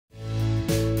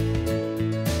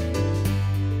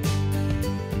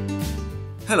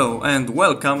Hello and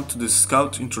welcome to this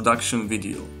Scout introduction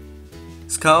video.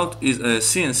 Scout is a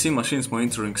CNC machines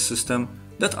monitoring system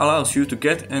that allows you to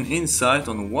get an insight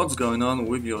on what's going on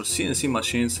with your CNC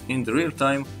machines in the real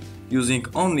time using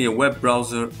only a web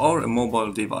browser or a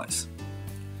mobile device.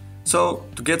 So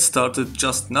to get started,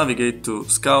 just navigate to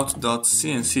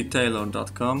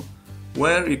scout.cnctailor.com,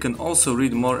 where you can also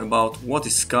read more about what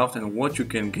is Scout and what you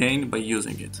can gain by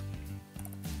using it.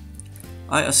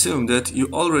 I assume that you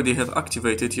already have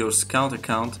activated your Scout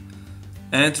account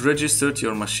and registered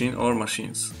your machine or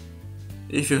machines.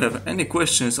 If you have any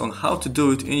questions on how to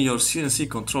do it in your CNC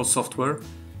control software,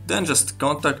 then just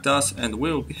contact us and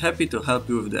we'll be happy to help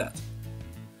you with that.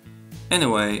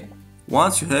 Anyway,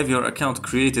 once you have your account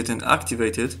created and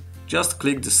activated, just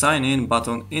click the Sign In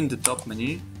button in the top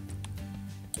menu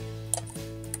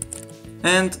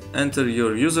and enter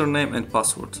your username and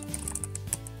password.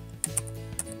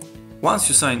 Once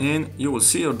you sign in, you will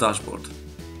see your dashboard.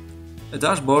 A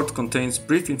dashboard contains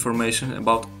brief information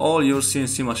about all your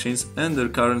CNC machines and their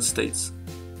current states.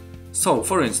 So,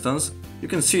 for instance, you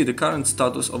can see the current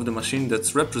status of the machine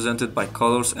that's represented by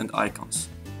colors and icons.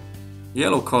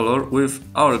 Yellow color with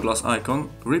hourglass icon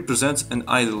represents an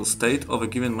idle state of a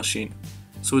given machine,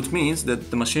 so it means that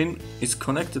the machine is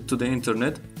connected to the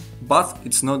internet, but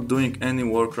it's not doing any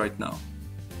work right now.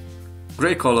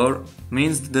 Gray color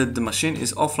means that the machine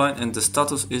is offline and the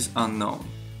status is unknown.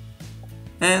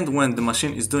 And when the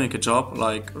machine is doing a job,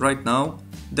 like right now,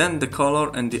 then the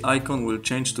color and the icon will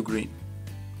change to green.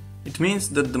 It means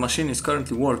that the machine is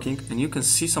currently working and you can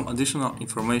see some additional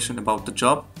information about the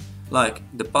job, like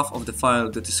the path of the file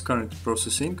that is currently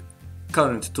processing,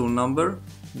 current tool number,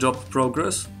 job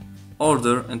progress,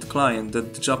 order and client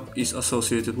that the job is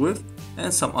associated with,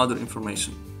 and some other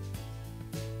information.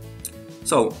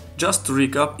 So, just to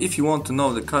recap, if you want to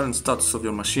know the current status of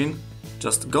your machine,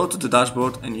 just go to the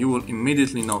dashboard and you will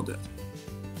immediately know that.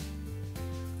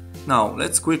 Now,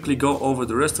 let's quickly go over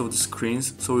the rest of the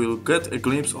screens so you'll get a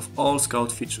glimpse of all Scout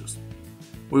features.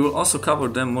 We will also cover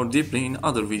them more deeply in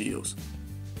other videos.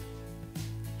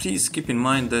 Please keep in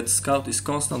mind that Scout is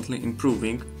constantly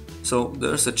improving, so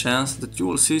there's a chance that you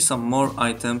will see some more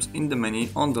items in the menu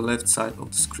on the left side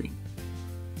of the screen.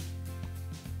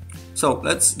 So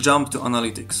let's jump to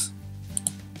Analytics.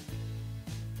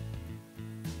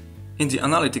 In the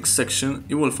Analytics section,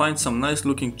 you will find some nice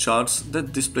looking charts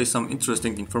that display some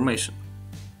interesting information.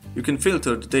 You can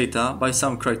filter the data by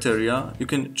some criteria, you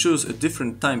can choose a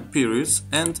different time periods,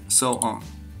 and so on.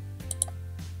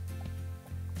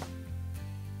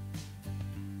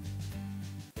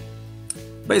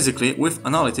 Basically, with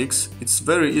Analytics, it's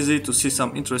very easy to see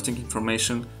some interesting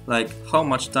information like how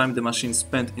much time the machine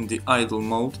spent in the idle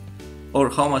mode, or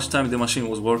how much time the machine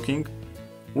was working,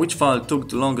 which file took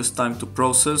the longest time to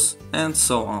process, and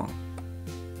so on.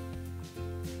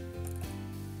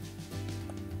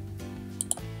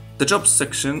 The Jobs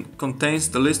section contains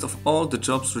the list of all the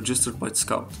jobs registered by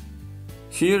Scout.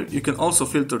 Here you can also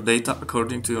filter data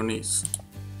according to your needs.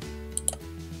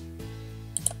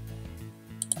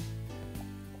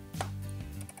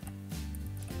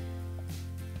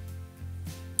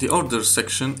 The Orders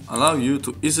section allows you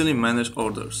to easily manage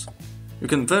orders. You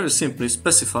can very simply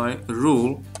specify a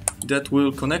rule that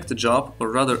will connect a job, or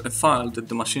rather a file that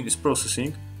the machine is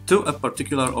processing, to a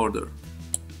particular order.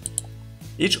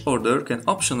 Each order can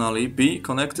optionally be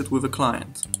connected with a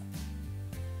client.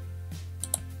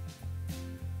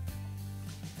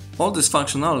 All this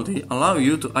functionality allows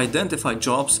you to identify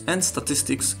jobs and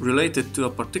statistics related to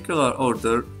a particular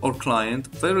order or client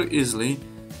very easily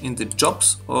in the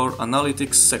Jobs or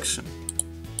Analytics section.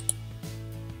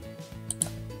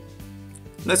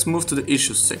 Let's move to the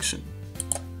Issues section.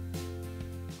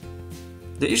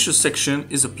 The Issues section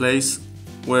is a place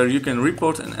where you can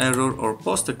report an error or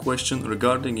post a question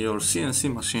regarding your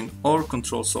CNC machine or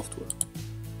control software.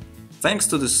 Thanks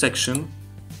to this section,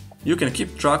 you can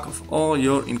keep track of all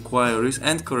your inquiries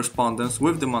and correspondence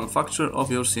with the manufacturer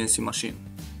of your CNC machine.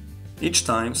 Each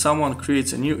time someone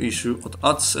creates a new issue or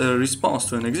adds a response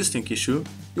to an existing issue,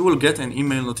 you will get an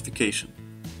email notification,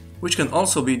 which can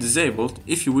also be disabled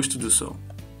if you wish to do so.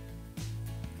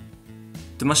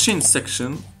 The Machines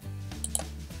section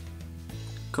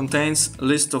contains a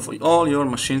list of all your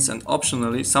machines and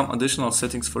optionally some additional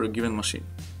settings for a given machine.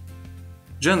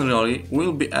 Generally,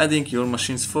 we'll be adding your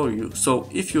machines for you, so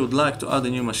if you would like to add a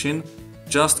new machine,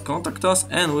 just contact us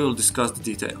and we will discuss the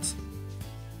details.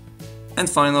 And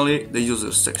finally, the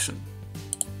Users section.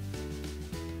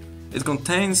 It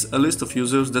contains a list of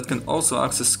users that can also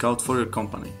access Scout for your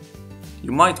company.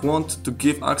 You might want to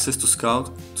give access to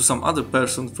Scout to some other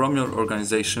person from your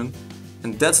organization,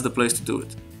 and that's the place to do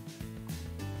it.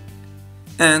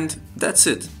 And that's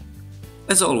it.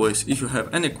 As always, if you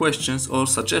have any questions or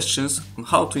suggestions on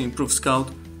how to improve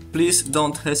Scout, please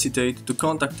don't hesitate to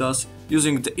contact us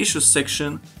using the issues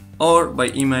section or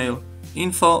by email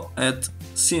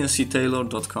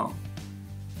info@cnctailor.com.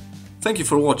 Thank you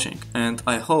for watching, and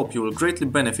I hope you will greatly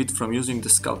benefit from using the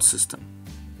Scout system.